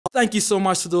Thank you so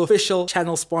much to the official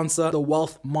channel sponsor, the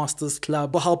Wealth Masters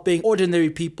Club, for helping ordinary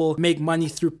people make money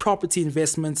through property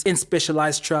investments in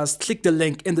specialized trusts. Click the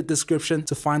link in the description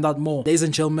to find out more. Ladies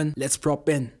and gentlemen, let's prop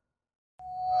in.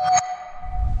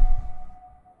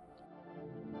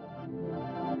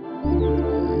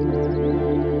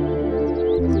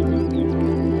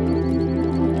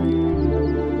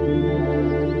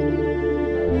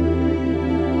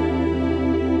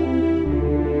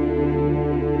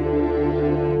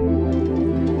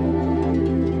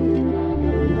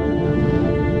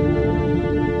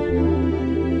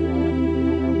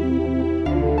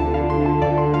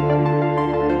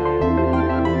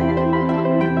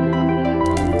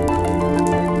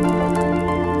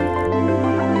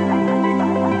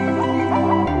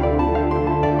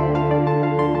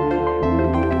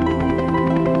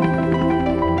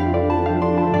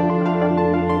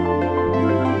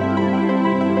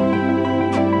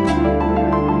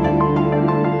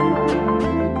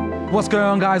 What's going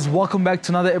on, guys? Welcome back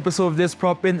to another episode of This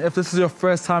Prop In. If this is your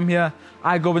first time here,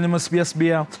 I go by the name of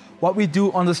SBSBia. What we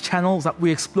do on this channel is that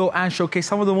we explore and showcase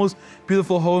some of the most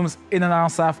beautiful homes in and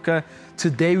around South Africa.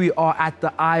 Today we are at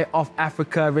the Eye of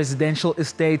Africa residential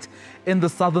estate in the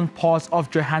southern parts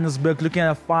of Johannesburg, looking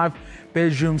at a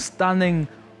 5-bedroom stunning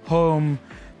home.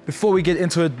 Before we get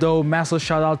into it though, massive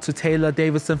shout out to Taylor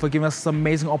Davidson for giving us this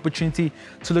amazing opportunity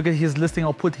to look at his listing.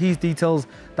 I'll put his details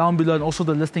down below and also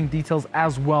the listing details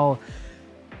as well.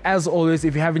 As always,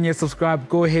 if you haven't yet subscribed,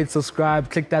 go ahead,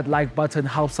 subscribe, click that like button,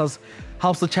 helps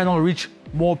the channel reach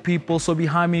more people. So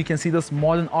behind me you can see this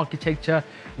modern architecture,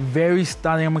 very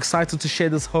stunning. I'm excited to share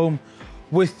this home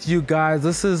with you guys.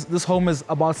 This home is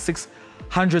about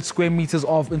 600 square meters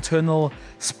of internal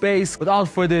space. Without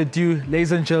further ado,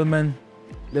 ladies and gentlemen,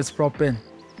 let's prop in.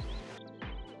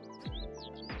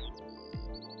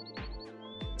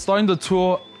 Starting the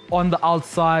tour on the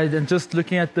outside and just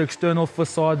looking at the external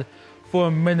facade for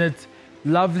a minute.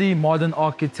 Lovely modern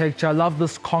architecture. I love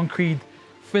this concrete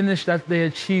finish that they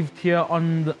achieved here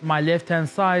on my left hand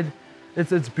side.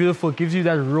 It's beautiful. It gives you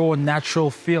that raw, natural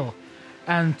feel.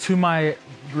 And to my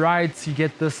right, you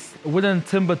get this wooden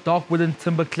timber, dark wooden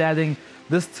timber cladding.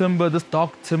 This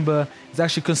dark timber is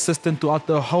actually consistent throughout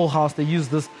the whole house. They use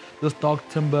this dark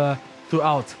timber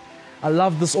throughout. I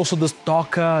love this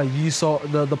darker use of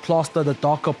the plaster, the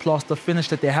darker plaster finish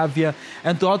that they have here.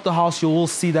 And throughout the house, you will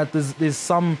see that there's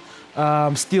some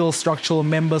steel structural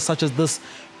members, such as this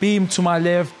beam to my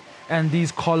left and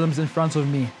these columns in front of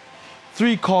me.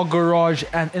 3-car garage,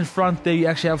 and in front there you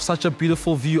actually have such a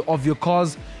beautiful view of your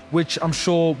cars, which I'm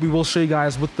sure we will show you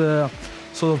guys with the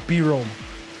sort of B-roll.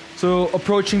 So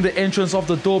approaching the entrance of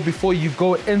the door, before you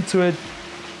go into it,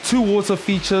 2 water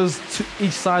features to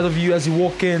each side of you as you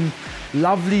walk in.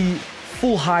 Lovely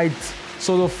full height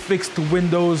sort of fixed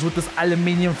windows with this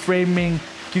aluminium framing,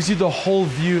 gives you the whole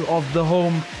view of the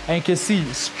home, and you can see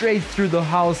straight through the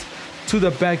house to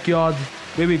the backyard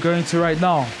where we're going to right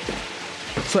now.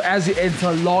 So as you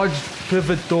enter, large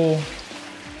pivot door,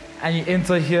 and you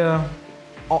enter here,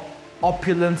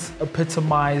 opulence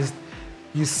epitomized.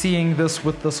 You're seeing this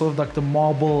with the sort of like the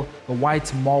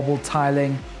white marble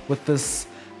tiling with this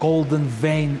golden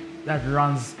vein that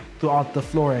runs throughout the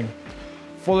flooring.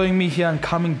 Following me here and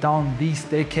coming down the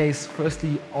staircase,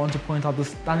 firstly I want to point out the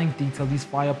stunning detail, these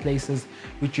fireplaces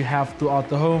which you have throughout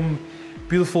the home.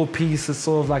 Beautiful piece. It's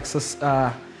sort of like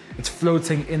it's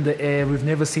floating in the air. We've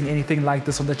never seen anything like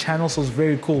this on the channel, so it's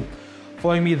very cool.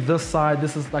 Following me this side,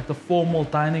 this is like the formal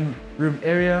dining room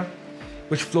area,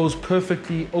 which flows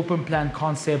perfectly, open plan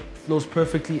concept, flows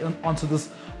perfectly onto this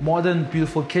modern,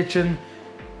 beautiful kitchen.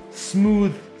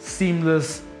 Smooth,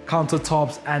 seamless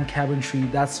countertops and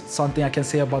cabinetry. That's something I can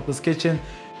say about this kitchen.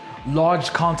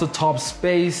 Large countertop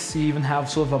space. You even have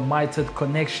sort of a mitered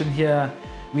connection here.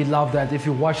 We love that. If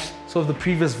you watch sort of the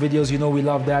previous videos, you know we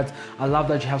love that. I love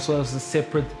that you have sort of a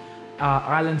separate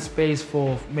island space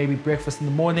for maybe breakfast in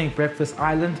the morning, breakfast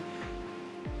island.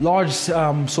 Large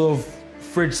sort of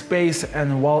fridge space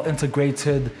and well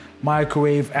integrated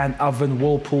microwave and oven,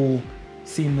 whirlpool,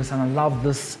 seamless. And I love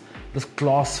this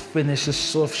glass finish, this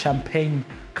sort of champagne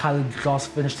colored glass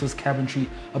finish to this cabinetry.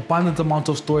 Abundant amount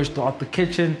of storage throughout the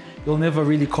kitchen. You'll never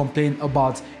really complain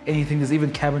about anything. There's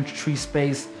even cabinetry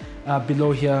space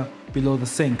below here, below the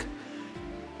sink.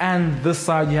 And this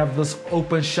side you have this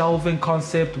open shelving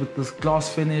concept with this glass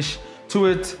finish to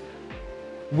it.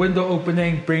 Window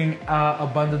opening, bringing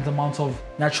abundant amounts of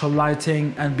natural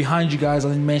lighting. And behind you guys, I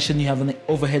didn't mention, you have an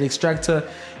overhead extractor.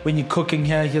 When you're cooking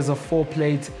here, here's a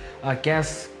 4-plate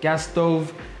gas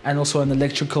stove and also an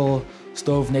electrical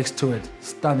stove next to it.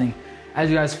 Stunning. As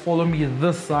you guys follow me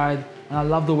this side, and I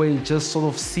love the way it just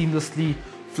sort of seamlessly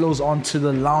flows onto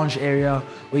the lounge area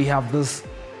where you have this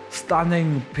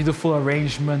stunning, beautiful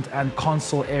arrangement and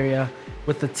console area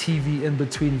with the TV in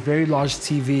between, very large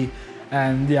TV.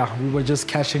 And yeah, we were just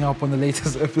catching up on the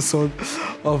latest episode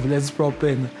of Let's Prop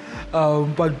In.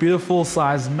 But beautiful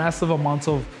size, massive amount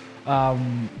of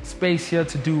space here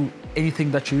to do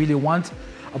anything that you really want.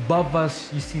 Above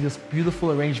us, you see this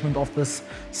beautiful arrangement of this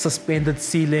suspended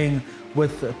ceiling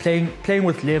with playing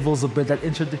with levels a bit.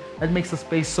 That makes the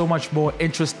space so much more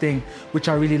interesting, which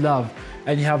I really love.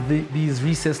 And you have these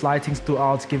recessed lightings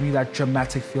throughout, giving you that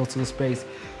dramatic feel to the space.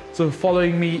 So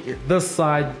following me this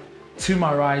side, to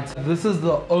my right, this is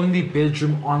the only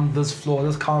bedroom on this floor.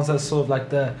 This counts as sort of like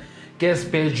the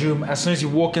guest bedroom. As soon as you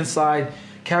walk inside,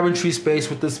 cabinetry space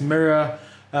with this mirror,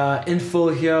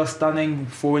 infill here, stunning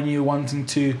for when you're wanting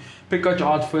to pick out your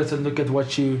outfits and look at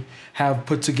what you have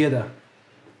put together.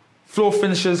 Floor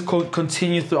finishes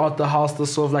continue throughout the house,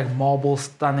 this sort of like marble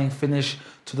stunning finish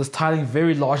to this tiling,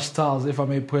 very large tiles, if I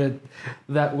may put it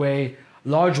that way.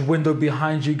 Large window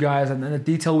behind you guys, and a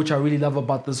detail which I really love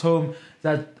about this home,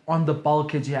 that on the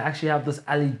bulkheads you actually have this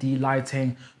LED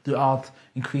lighting throughout,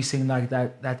 increasing like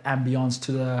that ambience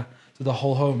to the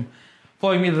whole home.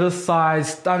 Following me this side,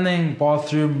 stunning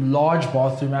bathroom, large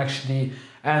bathroom actually,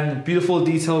 and beautiful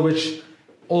detail which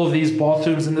all of these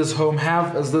bathrooms in this home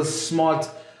have is this smart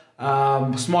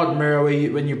mirror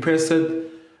where when you press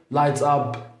it, lights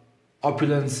up,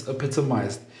 opulence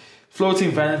epitomized. Floating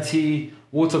vanity,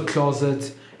 water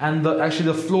closet, and actually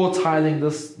the floor tiling,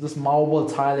 this marble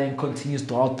tiling continues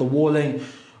throughout the walling,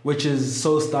 which is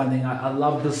so stunning. I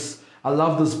love this. I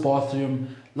love this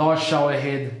bathroom. Large shower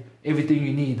head, everything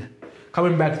you need.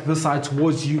 Coming back this side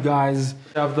towards you guys,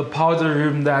 you have the powder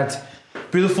room, that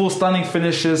beautiful stunning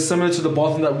finishes similar to the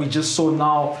bathroom that we just saw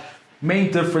now.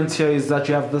 Main difference here is that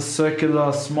you have this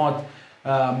circular smart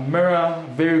mirror,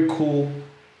 very cool.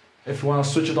 If you want to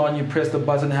switch it on, you press the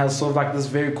button. It has sort of like this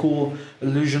very cool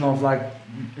illusion of like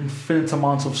infinite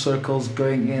amounts of circles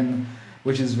going in,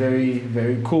 which is very,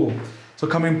 very cool. So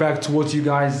coming back towards you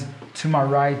guys, to my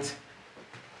right,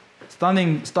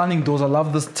 stunning doors. I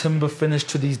love this timber finish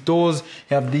to these doors.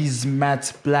 You have these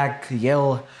matte black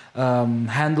yellow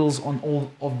handles on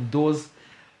all of the doors.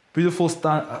 Beautiful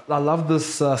I love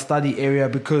this study area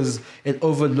because it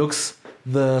overlooks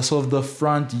the sort of the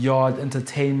front yard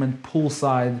entertainment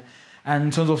poolside, and in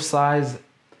terms of size,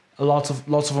 lots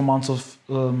of amounts of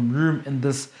room in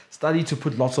this study to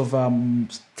put lots of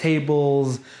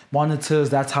tables, monitors,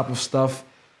 that type of stuff,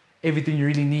 everything you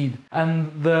really need.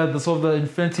 And the sort of the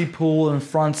infinity pool and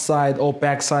front side or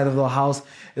back side of the house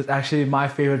is actually my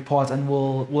favorite part, and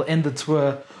we'll end the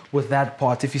tour with that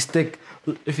part. If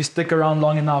you stick around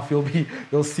long enough,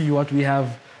 you'll see what we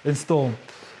have in store.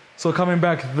 So coming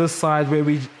back this side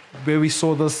where we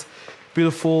saw this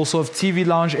beautiful sort of TV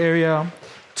lounge area,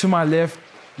 to my left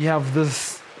you have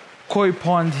this koi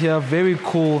pond here, very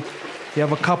cool. You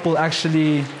have a couple of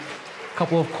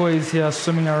kois here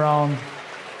swimming around,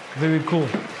 very cool.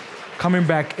 Coming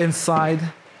back inside,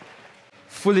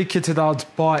 fully kitted out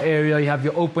bar area. You have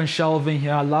your open shelving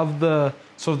here. I love the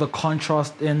sort of the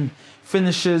contrast in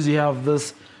finishes. You have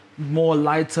this more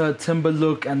lighter timber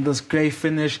look and this grey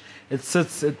finish. It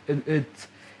fits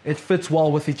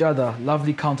well with each other.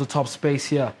 Lovely countertop space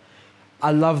here.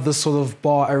 I love this sort of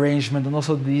bar arrangement and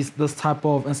also this type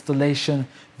of installation,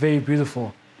 very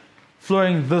beautiful.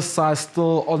 Flooring this side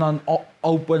still on an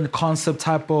open concept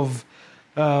type of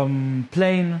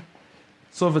plane.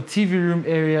 Sort of a TV room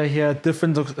area here,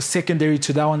 different secondary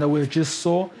to that one that we just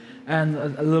saw, and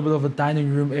a little bit of a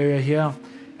dining room area here.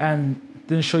 And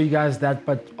didn't show you guys that,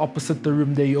 but opposite the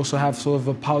room there, you also have sort of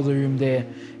a powder room there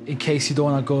in case you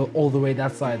don't want to go all the way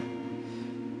that side.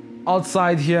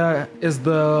 Outside here is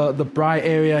the braai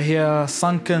area here,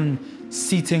 sunken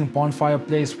seating bonfire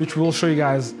place, which we'll show you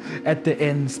guys at the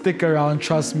end. Stick around,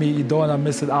 trust me, you don't want to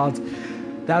miss it out.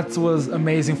 That was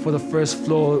amazing for the first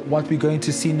floor. What we're going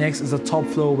to see next is the top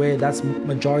floor where that's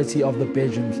majority of the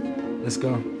bedrooms. Let's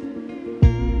go.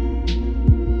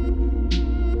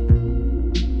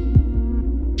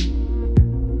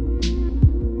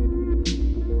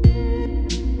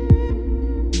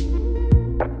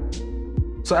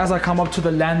 So as I come up to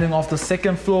the landing of the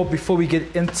second floor, before we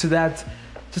get into that,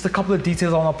 just a couple of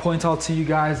details I want to point out to you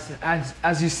guys.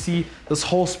 As you see, this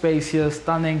whole space here is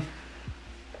stunning.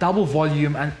 Double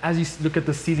volume, and as you look at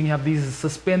the ceiling, you have these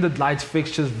suspended light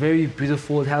fixtures, very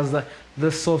beautiful. It has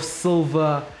this sort of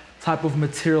silver type of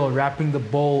material wrapping the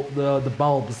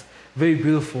bulbs, very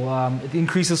beautiful. It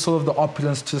increases sort of the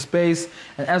opulence to space.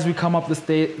 And as we come up the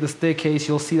staircase,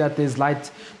 you'll see that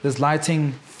there's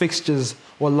lighting fixtures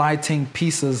or lighting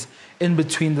pieces in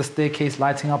between the staircase,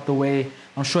 lighting up the way.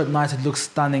 I'm sure at night it looks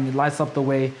stunning. It lights up the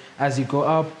way as you go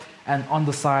up, and on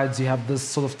the sides you have this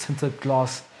sort of tinted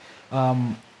glass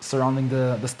surrounding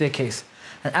the staircase.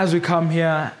 And as we come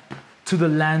here to the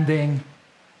landing,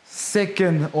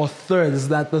 second or third, is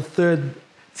that the third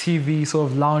TV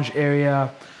sort of lounge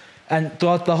area. And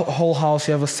throughout the whole house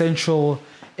you have a central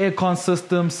aircon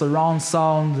system, surround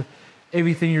sound,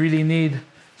 everything you really need.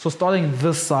 So starting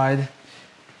this side,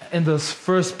 in this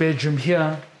first bedroom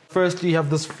here, firstly you have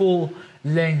this full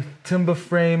length timber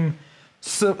frame,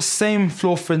 same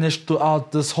floor finish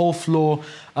throughout this whole floor.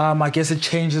 I guess it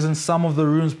changes in some of the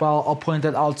rooms, but I'll point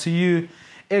that out to you.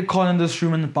 Aircon in this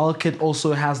room, and the bulkhead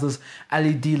also has this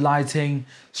LED lighting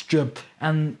strip.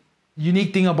 And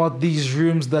unique thing about these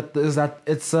rooms is that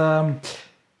it's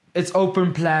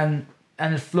open plan,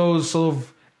 and it flows sort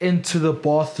of into the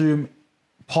bathroom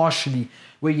partially,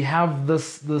 where you have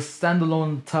this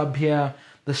standalone tub here.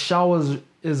 The shower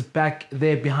is back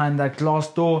there behind that glass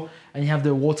door, and you have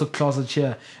the water closet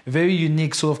here. A very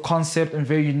unique sort of concept and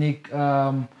very unique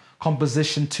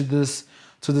composition to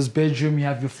this bedroom. You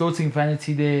have your floating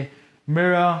vanity there,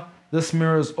 mirror. This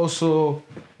mirror is also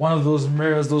one of those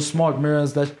mirrors, those smart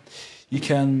mirrors that you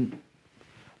can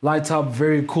light up.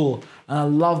 Very cool. And I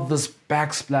love this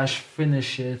backsplash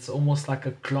finish here. It's almost like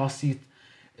a glossy,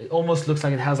 it almost looks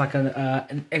like it has like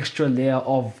an extra layer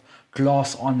of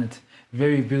glass on it.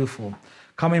 Very beautiful.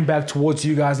 Coming back towards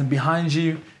you guys, and behind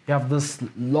you, you have this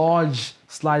large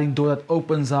sliding door that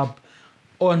opens up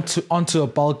onto a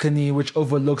balcony, which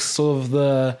overlooks sort of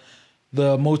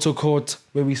the motor court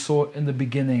where we saw in the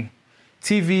beginning.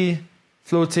 TV,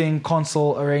 floating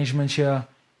console arrangement here,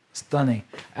 stunning.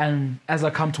 And as I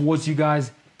come towards you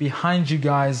guys, behind you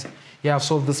guys, you have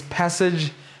sort of this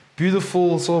passage,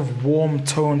 beautiful sort of warm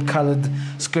tone colored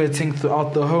skirting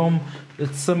throughout the home.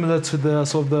 It's similar to the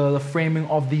sort of the framing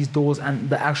of these doors and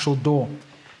the actual door.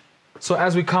 So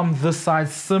as we come this side,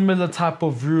 similar type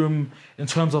of room in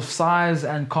terms of size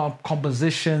and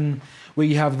composition, where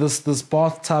you have this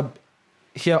bathtub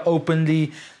here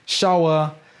openly,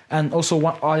 shower, and also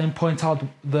I didn't point out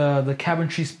the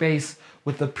cabinetry space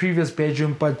with the previous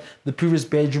bedroom, but the previous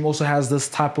bedroom also has this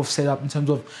type of setup in terms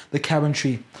of the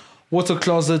cabinetry. Water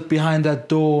closet behind that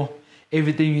door,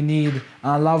 everything you need.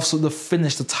 And I love sort of the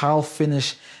finish, the tile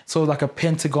finish, sort of like a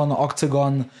pentagon or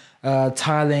octagon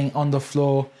tiling on the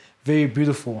floor. Very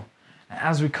beautiful. And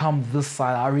as we come this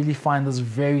side, I really find this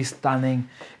very stunning.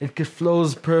 It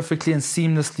flows perfectly and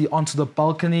seamlessly onto the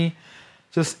balcony.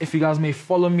 Just if you guys may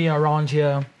follow me around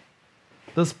here,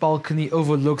 this balcony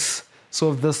overlooks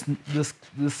sort of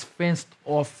this fenced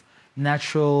off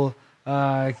natural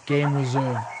game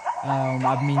reserve.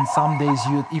 I mean, some days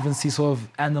you even see sort of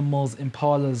animals,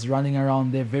 impalas running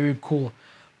around there. Very cool.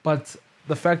 But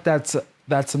the fact that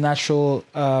that's a natural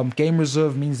game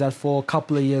reserve means that for a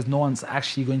couple of years, no one's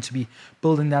actually going to be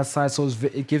building that side. So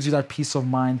it gives you that peace of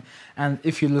mind. And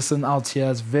if you listen out here,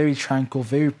 it's very tranquil,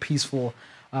 very peaceful.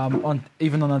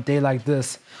 Even on a day like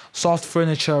this, soft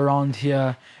furniture around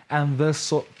here, and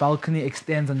this balcony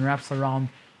extends and wraps around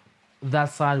that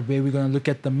side where we're going to look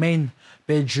at the main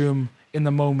bedroom in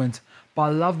a moment. But I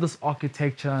love this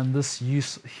architecture and this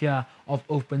use here of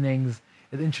openings.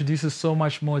 It introduces so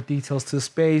much more details to the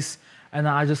space, and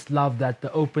I just love that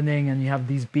the opening, and you have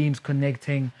these beams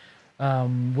connecting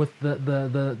with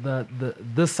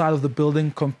this side of the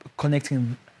building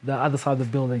connecting the other side of the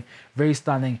building. Very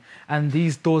stunning. And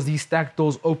these doors, these stacked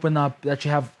doors, open up that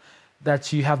you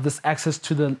have this access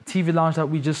to the TV lounge that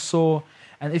we just saw.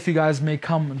 And if you guys may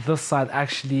come this side,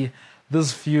 actually,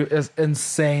 this view is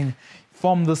insane.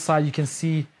 From this side, you can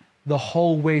see the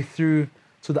whole way through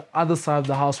to the other side of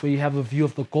the house, where you have a view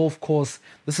of the golf course.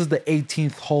 This is the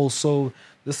 18th hole, so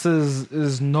this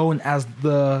is known as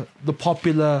the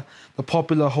popular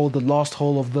hole, the last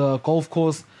hole of the golf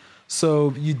course.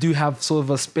 So you do have sort of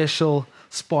a special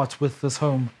spot with this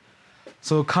home.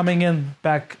 So coming in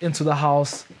back into the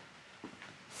house,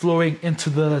 flowing into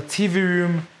the TV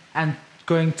room, and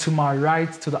going to my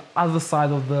right to the other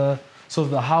side of the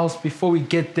house. Before we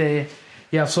get there,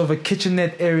 you have sort of a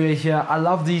kitchenette area here. I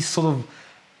love these sort of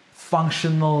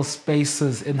functional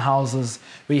spaces in houses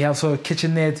where you have sort of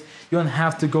kitchenette. You don't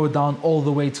have to go down all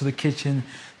the way to the kitchen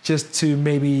just to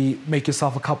maybe make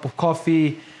yourself a cup of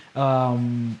coffee,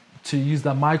 to use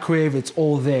the microwave. It's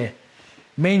all there.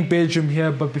 Main bedroom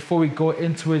here, but before we go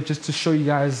into it, just to show you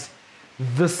guys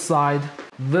this side.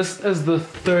 This is the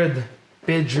third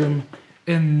bedroom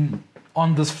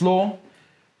on this floor.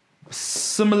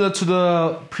 Similar to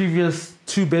the previous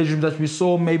two bedrooms that we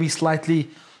saw, maybe slightly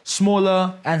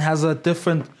smaller, and has a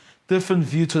different different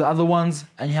view to the other ones,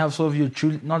 and you have sort of your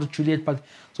not a Juliet, but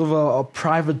sort of a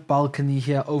private balcony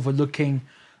here overlooking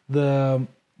the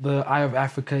Eye of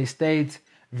Africa estate.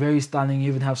 Very stunning. You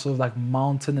even have sort of like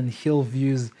mountain and hill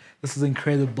views. This is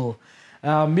incredible.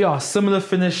 Yeah, similar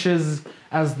finishes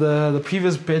as the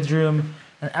previous bedroom.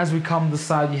 And as we come this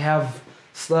side, you have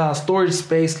storage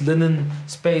space, linen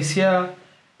space here.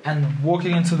 And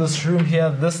walking into this room here,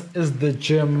 this is the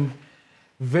gym.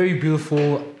 Very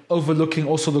beautiful, overlooking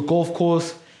also the golf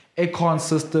course, aircon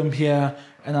system here.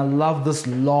 And I love this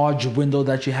large window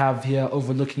that you have here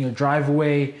overlooking your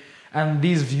driveway. And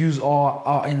these views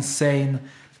are insane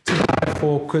to die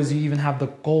for, because you even have the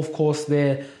golf course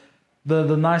there.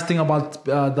 The nice thing about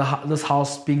this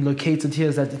house being located here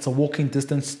is that it's a walking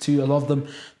distance to a lot of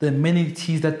the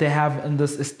amenities that they have in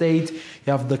this estate.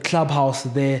 You have the clubhouse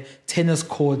there, tennis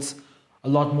courts, a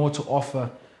lot more to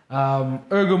offer.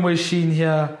 Ergo machine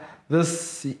here.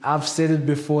 This, I've said it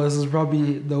before, this is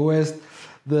probably the worst,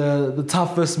 the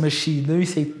toughest machine. Let me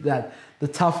say that, the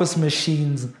toughest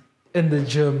machines in the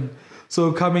gym.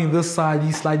 So coming this side,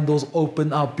 these sliding doors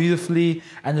open up beautifully,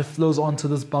 and it flows onto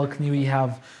this balcony. We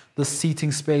have the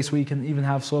seating space where you can even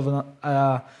have sort of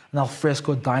an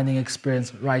alfresco dining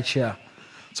experience right here.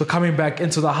 So coming back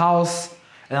into the house,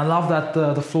 and I love that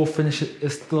the floor finish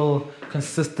is still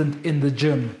consistent in the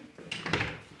gym.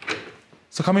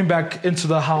 So coming back into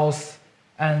the house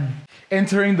and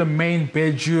entering the main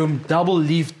bedroom, double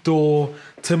leaf door,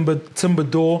 timber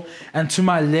door, and to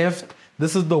my left,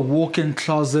 this is the walk-in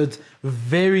closet,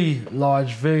 very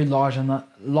large, and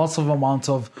lots of amount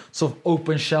of sort of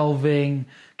open shelving,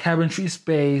 cabinetry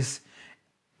space.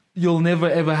 You'll never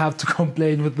ever have to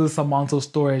complain with this amount of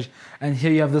storage. And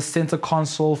here you have the center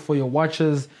console for your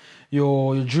watches,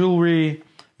 your jewelry,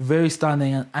 very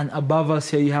stunning. And above us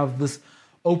here you have this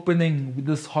opening with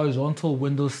this horizontal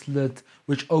window slit,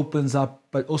 which opens up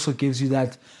but also gives you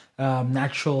that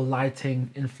natural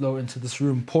lighting inflow into this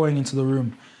room, pouring into the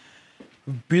room.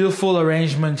 Beautiful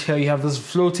arrangement here. You have this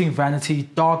floating vanity,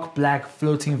 dark black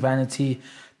floating vanity,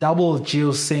 double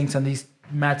geo sinks, and these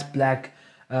matte black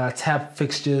tap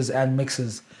fixtures and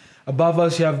mixers. Above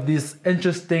us you have these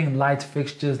interesting light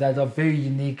fixtures that are very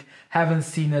unique. Haven't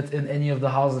seen it in any of the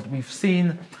houses that we've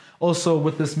seen. Also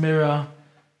with this mirror,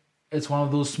 it's one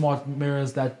of those smart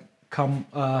mirrors that come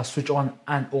switch on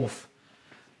and off.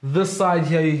 This side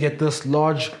here you get this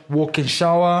large walk-in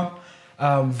shower.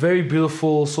 Very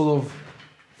beautiful sort of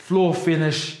floor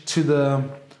finish to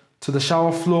the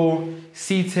shower floor.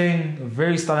 Seating,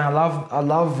 very stunning. I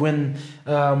love when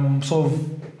sort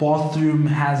of bathroom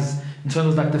has, in terms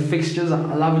of like the fixtures, I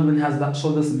love it when it has that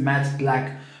sort of this matte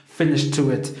black finish to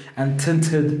it, and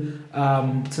tinted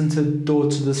door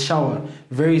to the shower.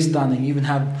 Very stunning. You even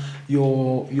have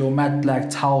your matte black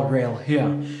towel rail here.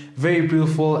 Very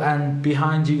beautiful. And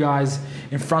behind you guys,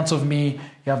 in front of me,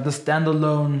 you have the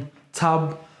standalone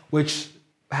tub, which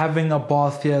having a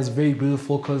bath here is very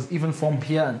beautiful, because even from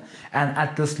here and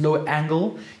at this low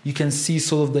angle, you can see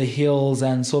sort of the hills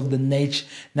and sort of the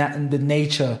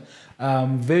nature.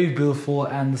 Very beautiful,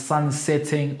 and the sun's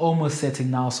setting, almost setting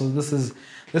now. So this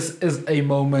is a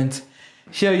moment.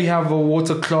 Here you have a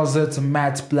water closet,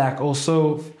 matte black.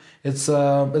 Also, it's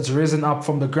risen up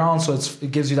from the ground, so it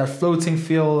gives you that floating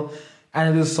feel,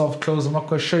 and it is soft close. I'm not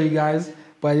going to show you guys,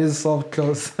 but it is soft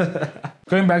close.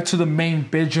 Going back to the main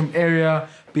bedroom area,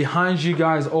 behind you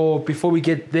guys, or before we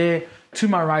get there, to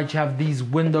my right you have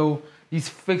these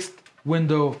fixed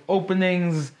window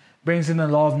openings. Brings in a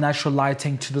lot of natural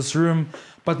lighting to this room,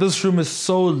 but this room is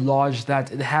so large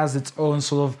that it has its own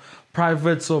sort of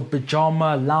private sort of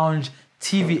pajama lounge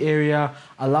TV area.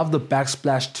 I love the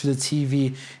backsplash to the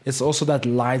TV. It's also that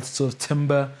light sort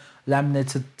of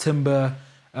laminated timber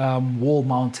wall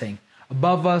mounting.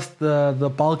 Above us,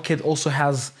 the bulkhead also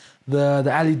has the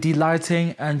LED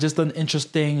lighting, and just an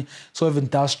interesting sort of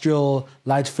industrial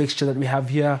light fixture that we have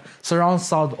here. Surround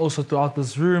sound also throughout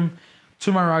this room.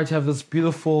 To my right, you have this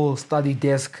beautiful study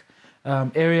desk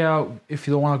area. If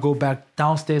you don't want to go back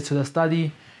downstairs to the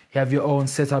study, you have your own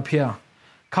setup here.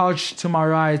 Couch to my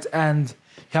right, and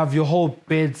you have your whole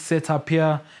bed set up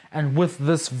here. And with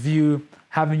this view,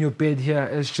 having your bed here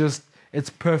is it's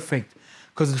perfect,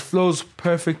 because it flows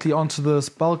perfectly onto this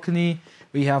balcony.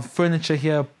 We have furniture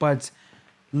here, but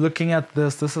looking at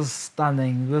this is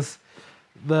stunning.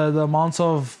 The amount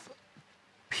of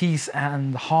peace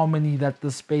and harmony that the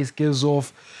space gives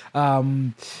off,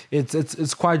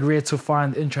 it's quite rare to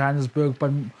find in Johannesburg,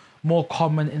 but more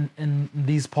common in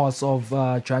these parts of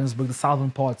Johannesburg, the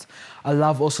southern parts. I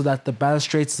love also that the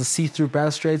balustrades, the see-through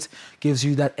balustrades, gives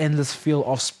you that endless feel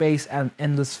of space and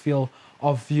endless feel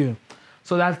of view.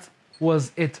 So that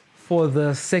was it for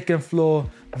the second floor.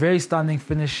 Very stunning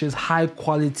finishes, high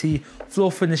quality.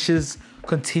 Floor finishes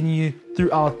continue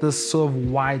throughout this sort of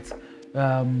white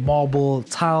marble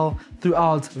tile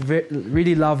throughout.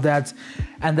 Really love that.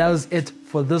 And that was it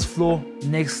for this floor.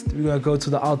 Next, we're gonna go to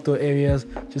the outdoor areas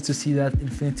just to see that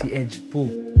infinity edge pool.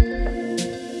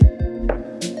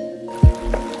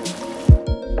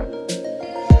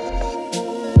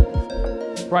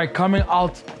 Right, coming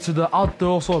out to the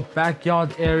outdoor sort of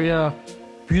backyard area.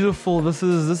 Beautiful. This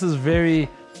is very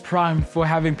prime for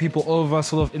having people over,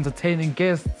 sort of entertaining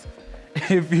guests,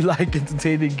 if you like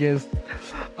entertaining guests.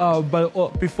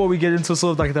 But before we get into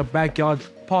sort of like the backyard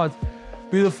part,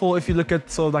 beautiful. If you look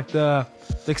at sort of like the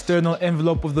external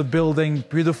envelope of the building,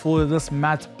 beautiful. This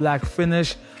matte black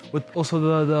finish with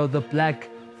also the black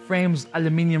frames,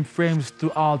 aluminium frames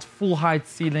throughout, full height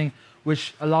ceiling,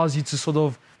 which allows you to sort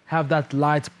of have that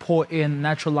light pour in,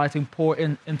 natural lighting pour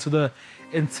in into the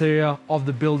interior of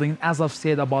the building. As I've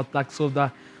said about like sort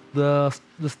of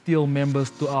the steel members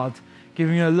throughout,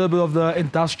 giving you a little bit of the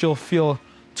industrial feel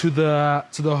to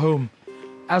the home.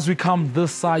 As we come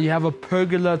this side, you have a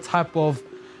pergola type of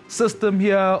system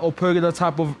here, or pergola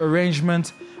type of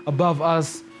arrangement above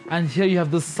us, and here you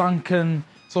have this sunken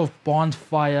sort of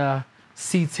bonfire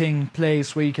seating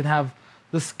place where you can have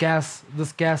this gas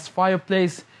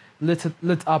fireplace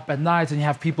lit up at night, and you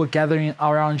have people gathering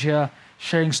around here,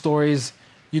 sharing stories.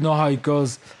 You know how it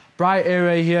goes. Braai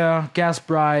area here, gas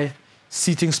braai,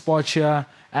 seating spot here,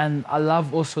 and I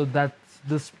love also that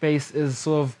this space is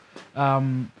sort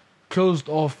of closed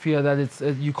off here,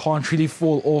 that you can't really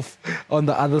fall off on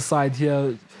the other side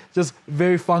here. Just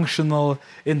very functional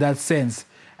in that sense.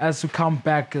 As we come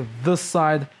back this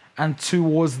side and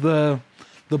towards the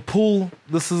pool,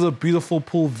 this is a beautiful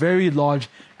pool, very large,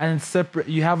 and it's separate.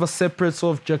 You have a separate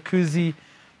sort of jacuzzi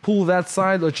pool that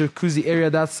side, or jacuzzi area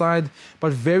that side,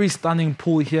 but very stunning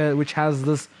pool here, which has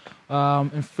this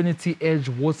infinity edge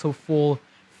waterfall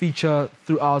feature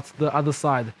throughout the other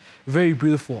side. Very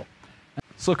beautiful.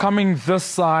 So coming this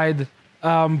side,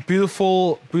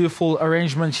 beautiful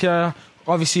arrangement here.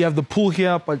 Obviously you have the pool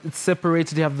here, but it's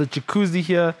separated. You have the jacuzzi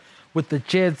here with the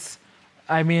jets.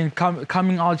 I mean,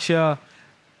 coming out here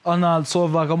on a sort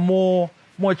of like a more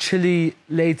chilly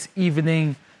late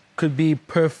evening could be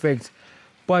perfect.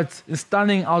 But a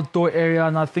stunning outdoor area,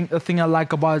 and I think the thing I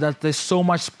like about it, that there's so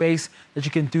much space that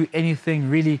you can do anything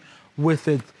really with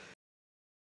it.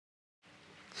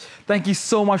 Thank you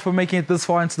so much for making it this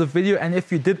far into the video, and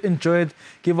if you did enjoy it,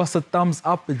 give us a thumbs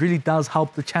up. It really does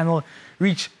help the channel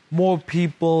reach more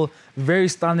people. Very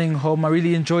stunning home. I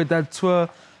really enjoyed that tour.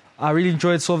 I really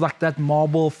enjoyed sort of like that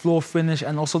marble floor finish,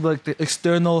 and also the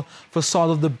external facade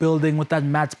of the building with that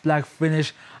matte black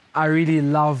finish. I really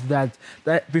love that.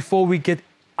 Before we get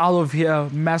out of here,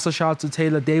 massive shout out to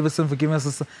Taylor Davison for giving us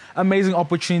this amazing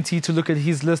opportunity to look at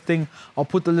his listing. I'll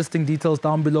put the listing details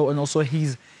down below, and also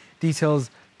his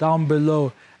details down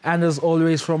below. And as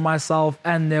always, from myself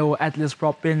and Neo at Let's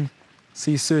Prop In,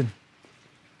 see you soon.